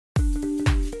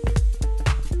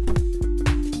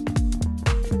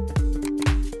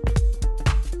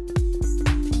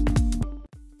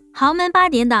豪门8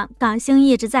点档，港星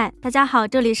一直在。大家好，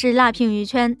这里是辣评娱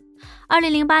圈。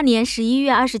2008年11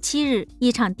月27日，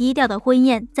一场低调的婚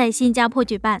宴在新加坡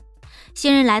举办。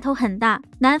新人来头很大，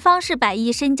男方是100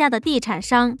亿身家的地产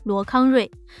商罗康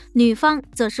瑞，女方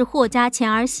则是霍家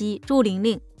前儿媳朱玲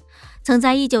玲。曾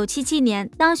在1977年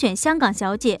当选香港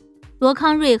小姐，罗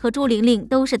康瑞和朱玲玲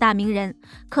都是大名人，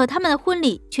可他们的婚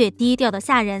礼却低调的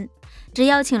吓人，只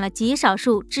邀请了极少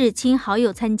数至亲好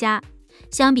友参加。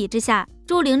相比之下，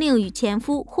朱玲玲与前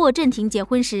夫霍震霆结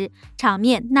婚时，场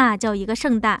面那叫一个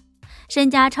盛大。身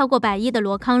家超过100亿的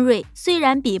罗康瑞虽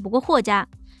然比不过霍家，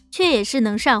却也是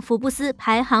能上福布斯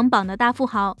排行榜的大富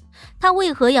豪。他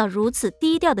为何要如此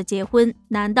低调的结婚？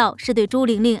难道是对朱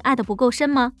玲玲爱得不够深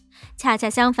吗？恰恰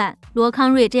相反，罗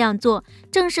康瑞这样做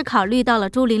正是考虑到了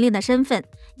朱玲玲的身份，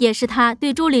也是他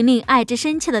对朱玲玲爱之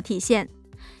深切的体现。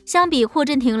相比霍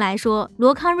震霆来说，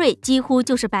罗康瑞几乎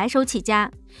就是白手起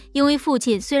家，因为父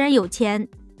亲虽然有钱，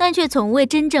但却从未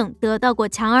真正得到过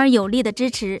强而有力的支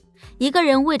持。一个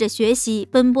人为着学习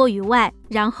奔波于外，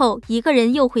然后一个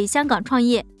人又回香港创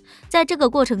业。在这个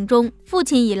过程中，父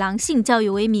亲以狼性教育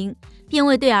为名，并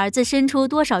未对儿子伸出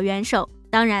多少援手。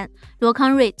当然，罗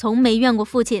康瑞从没怨过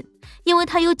父亲，因为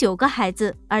他有9个孩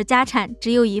子，而家产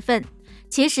只有1份。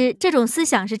其实这种思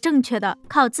想是正确的，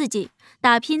靠自己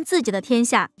打拼自己的天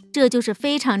下，这就是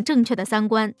非常正确的三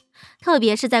观。特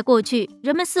别是在过去，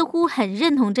人们似乎很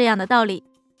认同这样的道理，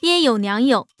爹有娘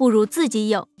有，不如自己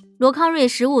有。罗康瑞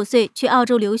15岁去澳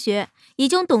洲留学，已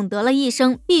经懂得了一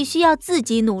生必须要自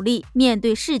己努力，面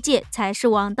对世界才是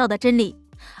王道的真理。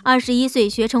21岁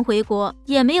学成回国，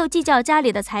也没有计较家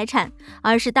里的财产，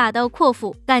而是大刀阔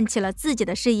斧干起了自己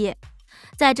的事业。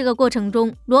在这个过程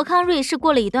中，罗康瑞是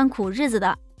过了一段苦日子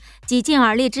的，几近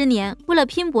而立之年，为了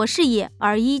拼搏事业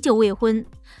而依旧未婚。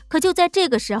可就在这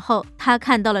个时候，他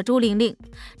看到了朱玲玲，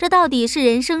这到底是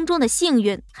人生中的幸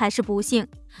运还是不幸，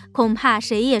恐怕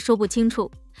谁也说不清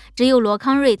楚。只有罗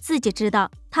康瑞自己知道，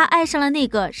他爱上了那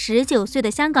个19岁的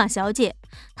香港小姐，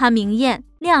她明艳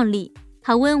靓丽，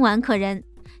她温婉可人。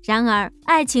然而，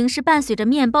爱情是伴随着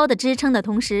面包的支撑的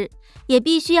同时，也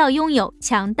必须要拥有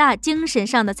强大精神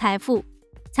上的财富，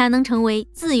才能成为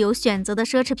自由选择的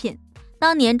奢侈品。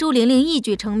当年朱玲玲一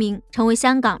举成名，成为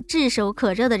香港炙手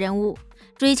可热的人物，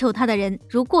追求她的人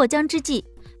如过江之鲫，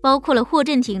包括了霍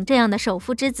震霆这样的首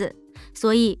富之子。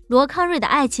所以罗康瑞的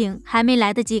爱情还没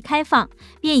来得及开放，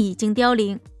便已经凋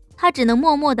零。他只能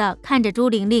默默地看着朱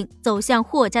玲玲走向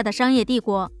霍家的商业帝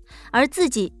国，而自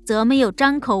己则没有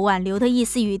张口挽留的一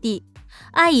丝余地。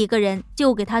爱一个人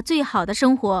就给他最好的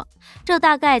生活，这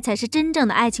大概才是真正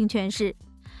的爱情诠释。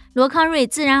罗康瑞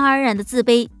自然而然的自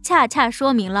卑，恰恰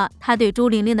说明了他对朱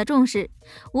玲玲的重视，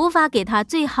无法给她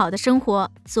最好的生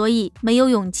活，所以没有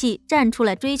勇气站出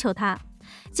来追求她。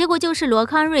结果就是罗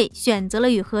康瑞选择了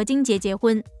与何金杰结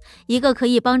婚，一个可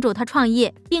以帮助他创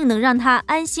业并能让他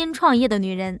安心创业的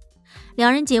女人。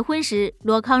两人结婚时，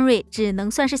罗康瑞只能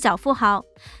算是小富豪，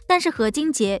但是何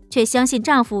金杰却相信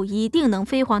丈夫一定能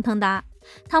飞黄腾达。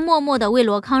她默默地为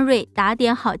罗康瑞打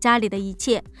点好家里的一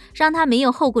切，让他没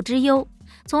有后顾之忧，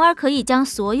从而可以将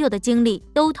所有的精力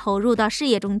都投入到事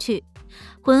业中去。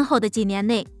婚后的几年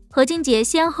内，何金杰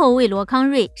先后为罗康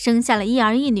瑞生下了1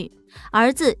儿1女，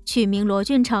儿子取名罗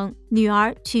俊成，女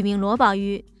儿取名罗宝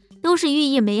瑜，都是寓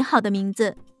意美好的名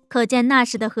字。可见那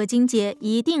时的何金杰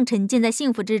一定沉浸在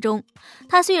幸福之中。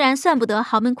他虽然算不得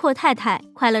豪门阔太太，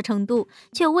快乐程度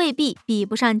却未必比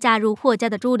不上嫁入霍家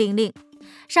的朱玲玲。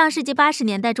上世纪80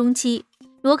年代中期，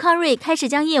罗康瑞开始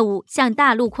将业务向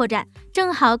大陆扩展，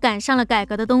正好赶上了改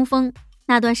革的东风。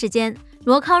那段时间，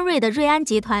罗康瑞的瑞安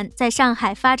集团在上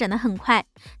海发展得很快，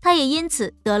他也因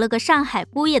此得了个上海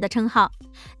姑爷的称号。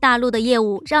大陆的业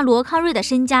务让罗康瑞的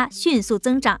身家迅速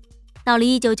增长。到了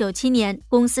1997年，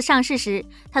公司上市时，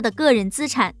他的个人资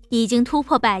产已经突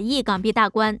破100亿港币大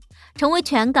关，成为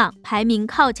全港排名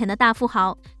靠前的大富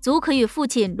豪，足可与父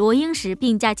亲罗英石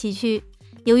并驾齐驱。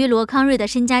由于罗康瑞的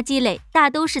身家积累大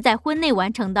都是在婚内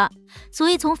完成的，所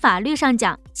以从法律上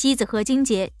讲，妻子何金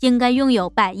杰应该拥有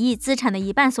100亿资产的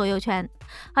1半所有权，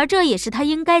而这也是他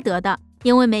应该得的，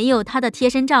因为没有他的贴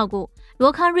身照顾，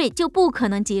罗康瑞就不可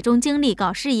能集中精力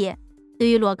搞事业。对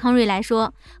于罗康瑞来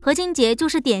说，何金杰就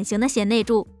是典型的贤内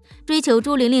助，追求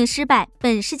朱玲玲失败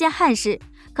本是件憾事，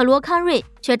可罗康瑞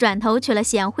却转头娶了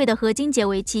贤惠的何金杰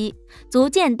为妻，足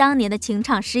见当年的情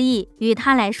场失意于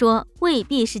他来说未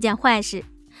必是件坏事。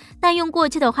但用过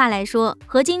去的话来说，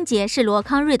何金杰是罗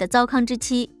康瑞的糟糠之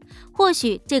妻，或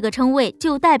许这个称谓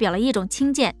就代表了一种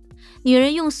轻贱。女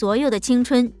人用所有的青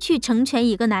春去成全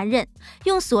一个男人，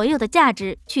用所有的价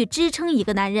值去支撑一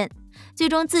个男人，最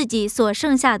终自己所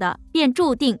剩下的便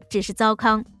注定只是糟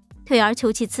糠。退而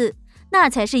求其次，那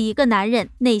才是一个男人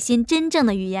内心真正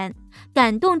的语言。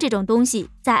感动这种东西，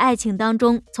在爱情当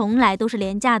中从来都是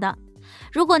廉价的。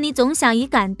如果你总想以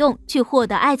感动去获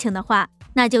得爱情的话，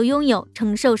那就拥有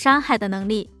承受伤害的能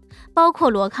力。包括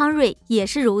罗康瑞也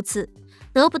是如此，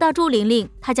得不到朱玲玲，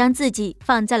他将自己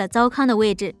放在了糟糠的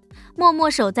位置，默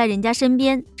默守在人家身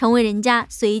边，成为人家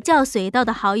随叫随到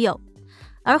的好友。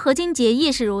而何金杰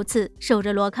亦是如此，守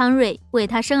着罗康瑞，为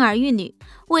他生儿育女，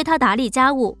为他打理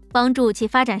家务，帮助其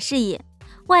发展事业。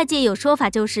外界有说法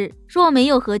就是，若没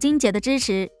有何金杰的支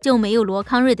持，就没有罗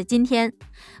康瑞的今天。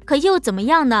可又怎么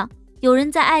样呢？有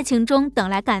人在爱情中等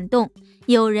来感动，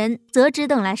有人则只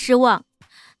等来失望。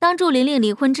当朱玲玲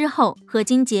离婚之后，何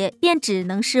金杰便只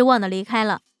能失望地离开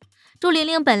了。朱玲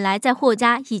玲本来在霍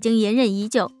家已经隐忍已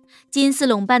久，金丝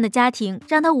笼般的家庭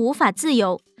让她无法自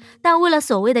由，但为了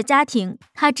所谓的家庭，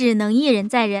她只能一忍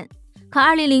再忍。可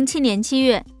2007年7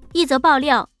月，一则爆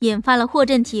料引发了霍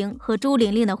震霆和朱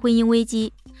玲玲的婚姻危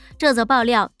机。这则爆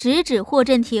料直指霍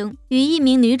震霆与一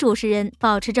名女主持人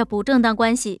保持着不正当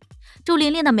关系。朱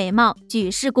玲玲的美貌举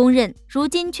世公认，如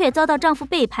今却遭到丈夫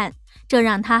背叛，这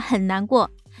让她很难过。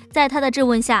在她的质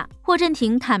问下，霍震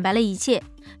霆坦白了一切，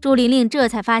朱玲玲这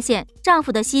才发现丈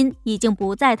夫的心已经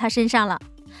不在她身上了。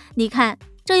你看，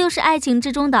这又是爱情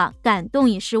之中的感动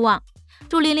与失望。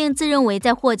朱玲玲自认为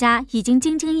在霍家已经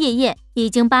兢兢业业，已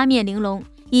经八面玲珑，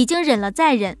已经忍了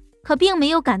再忍，可并没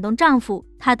有感动丈夫，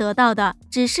她得到的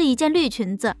只是一件绿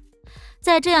裙子。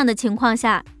在这样的情况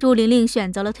下，朱玲玲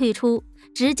选择了退出，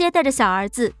直接带着小儿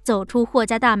子走出霍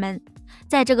家大门。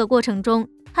在这个过程中，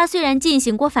她虽然进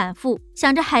行过反复，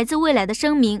想着孩子未来的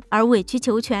声名而委曲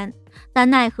求全，但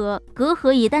奈何隔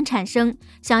阂一旦产生，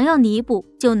想要弥补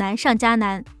就难上加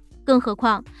难。更何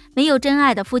况没有真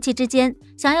爱的夫妻之间，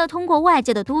想要通过外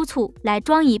界的督促来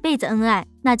装一辈子恩爱，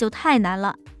那就太难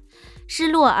了。失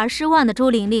落而失望的朱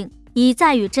玲玲一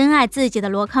再与真爱自己的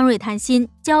罗康瑞谈心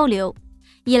交流，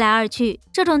一来二去，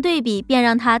这种对比便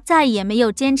让她再也没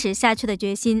有坚持下去的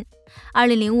决心。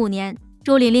2005年，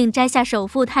朱玲玲摘下首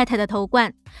富太太的头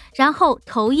冠，然后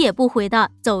头也不回地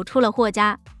走出了霍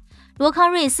家。罗康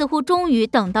瑞似乎终于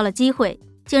等到了机会，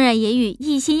竟然也与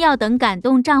一心要等感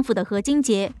动丈夫的何金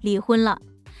杰离婚了。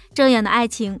这样的爱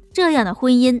情，这样的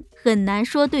婚姻，很难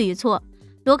说对与错。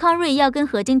罗康瑞要跟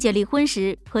何金杰离婚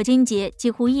时，何金杰几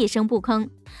乎一声不吭。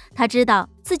她知道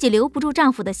自己留不住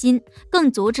丈夫的心，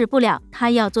更阻止不了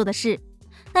她要做的事。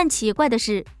但奇怪的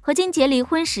是，何金杰离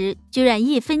婚时居然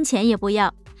1分钱也不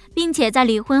要，并且在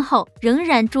离婚后仍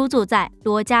然租住在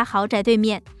罗家豪宅对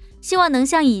面，希望能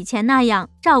像以前那样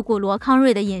照顾罗康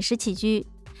瑞的饮食起居。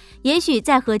也许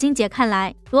在何金杰看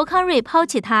来，罗康瑞抛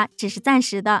弃她只是暂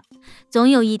时的，总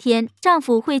有一天丈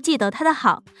夫会记得她的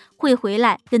好，会回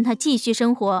来跟她继续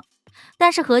生活。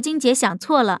但是何金杰想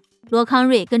错了，罗康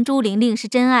瑞跟朱玲玲是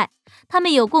真爱，他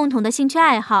们有共同的兴趣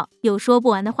爱好，有说不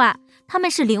完的话，他们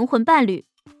是灵魂伴侣。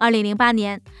2008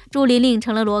年，朱玲玲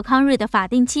成了罗康瑞的法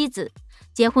定妻子。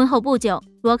结婚后不久，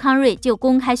罗康瑞就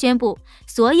公开宣布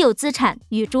所有资产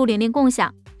与朱玲玲共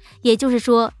享。也就是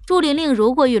说，朱玲玲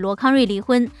如果与罗康瑞离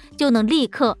婚，就能立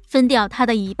刻分掉他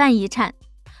的1半遗产。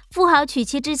富豪娶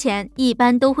妻之前一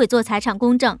般都会做财产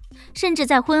公证，甚至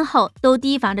在婚后都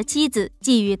提防着妻子觊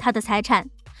觎他的财产。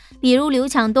比如刘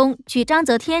强东娶张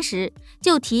泽天时，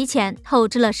就提前透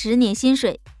支了10年薪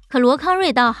水。可罗康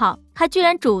瑞倒好，他居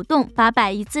然主动把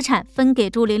100亿资产分给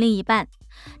朱玲玲1半。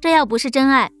这要不是真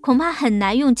爱，恐怕很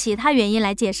难用其他原因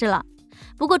来解释了。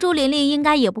不过朱玲玲应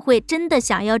该也不会真的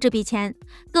想要这笔钱，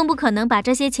更不可能把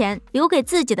这些钱留给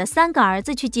自己的3个儿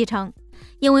子去继承，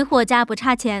因为霍家不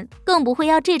差钱，更不会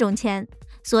要这种钱。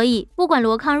所以不管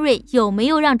罗康瑞有没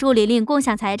有让朱玲玲共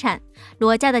享财产，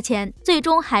罗家的钱最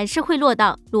终还是会落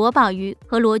到罗宝瑜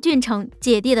和罗俊成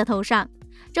姐弟的头上。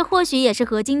这或许也是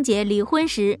何金杰离婚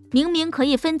时明明可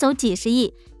以分走几十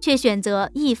亿，却选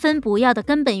择1分不要的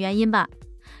根本原因吧。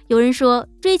有人说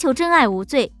追求真爱无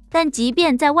罪，但即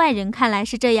便在外人看来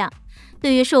是这样，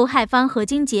对于受害方何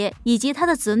金杰以及他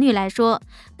的子女来说，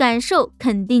感受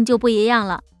肯定就不一样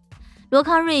了。罗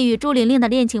康瑞与朱玲玲的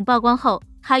恋情曝光后，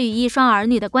他与一双儿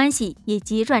女的关系也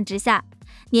急转直下。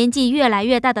年纪越来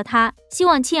越大的他希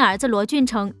望亲儿子罗俊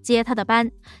成接他的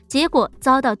班，结果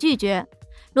遭到拒绝。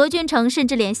罗俊成甚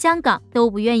至连香港都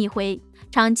不愿意回，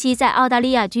长期在澳大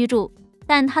利亚居住，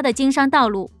但他的经商道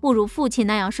路不如父亲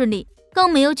那样顺利，更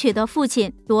没有取得父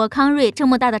亲罗康瑞这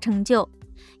么大的成就。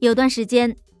有段时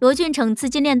间，罗俊成资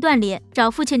金链断裂，找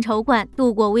父亲筹款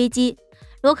度过危机。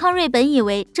罗康瑞本以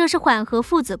为这是缓和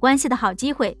父子关系的好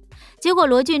机会，结果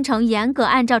罗俊成严格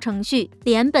按照程序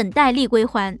连本带利归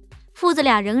还，父子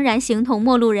俩仍然形同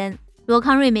陌路人。罗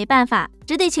康瑞没办法，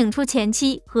只得请出前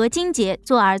妻何金洁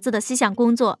做儿子的思想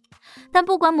工作。但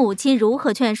不管母亲如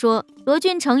何劝说，罗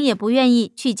俊成也不愿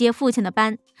意去接父亲的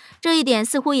班。这一点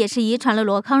似乎也是遗传了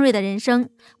罗康瑞的人生，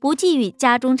不觊觎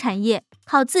家中产业，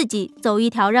靠自己走一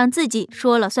条让自己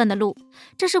说了算的路，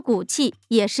这是骨气，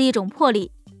也是一种魄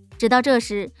力。直到这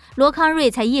时，罗康瑞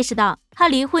才意识到，他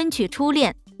离婚娶初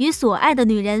恋，与所爱的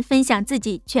女人分享自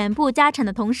己全部家产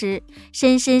的同时，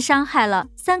深深伤害了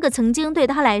3个曾经对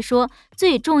他来说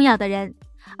最重要的人。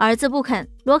儿子不肯，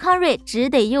罗康瑞只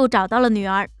得又找到了女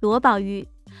儿罗宝瑜。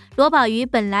罗宝瑜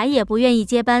本来也不愿意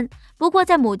接班，不过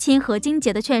在母亲何金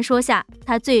洁的劝说下，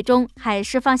他最终还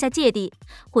是放下芥蒂，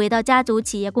回到家族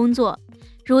企业工作，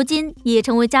如今已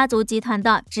成为家族集团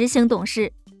的执行董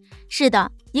事。是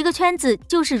的，一个圈子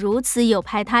就是如此有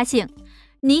排他性，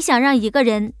你想让一个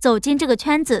人走进这个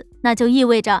圈子，那就意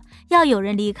味着要有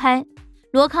人离开。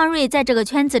罗康瑞在这个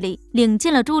圈子里领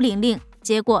进了朱玲玲，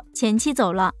结果前妻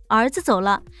走了，儿子走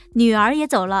了，女儿也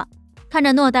走了。看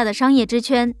着偌大的商业之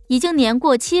圈，已经年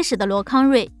过70的罗康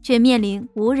瑞却面临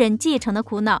无人继承的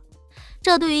苦恼。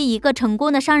这对于一个成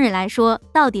功的商人来说，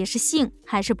到底是幸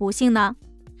还是不幸呢？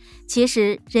其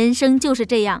实人生就是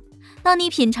这样，当你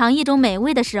品尝一种美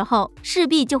味的时候，势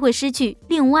必就会失去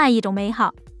另外一种美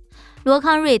好。罗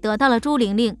康瑞得到了朱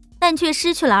玲玲，但却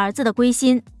失去了儿子的归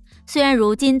心。虽然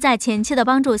如今在前妻的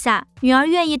帮助下，女儿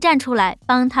愿意站出来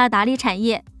帮他打理产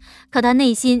业，可他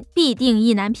内心必定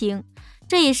意难平。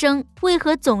这一生为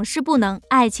何总是不能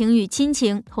爱情与亲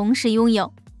情同时拥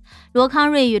有？罗康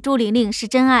瑞与朱玲玲是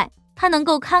真爱，他能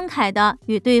够慷慨地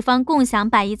与对方共享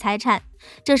100亿财产，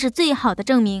这是最好的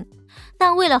证明。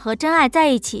但为了和真爱在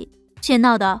一起，却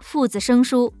闹得父子生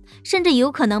疏，甚至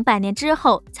有可能100年之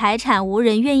后财产无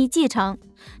人愿意继承，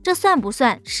这算不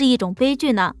算是一种悲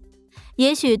剧呢？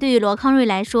也许对于罗康瑞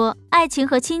来说，爱情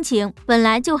和亲情本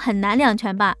来就很难两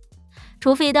全吧，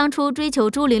除非当初追求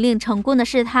朱玲玲成功的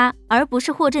是他，而不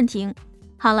是霍震霆。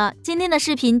好了，今天的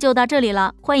视频就到这里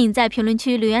了，欢迎在评论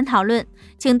区留言讨论，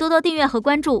请多多订阅和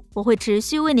关注，我会持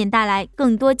续为您带来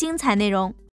更多精彩内容。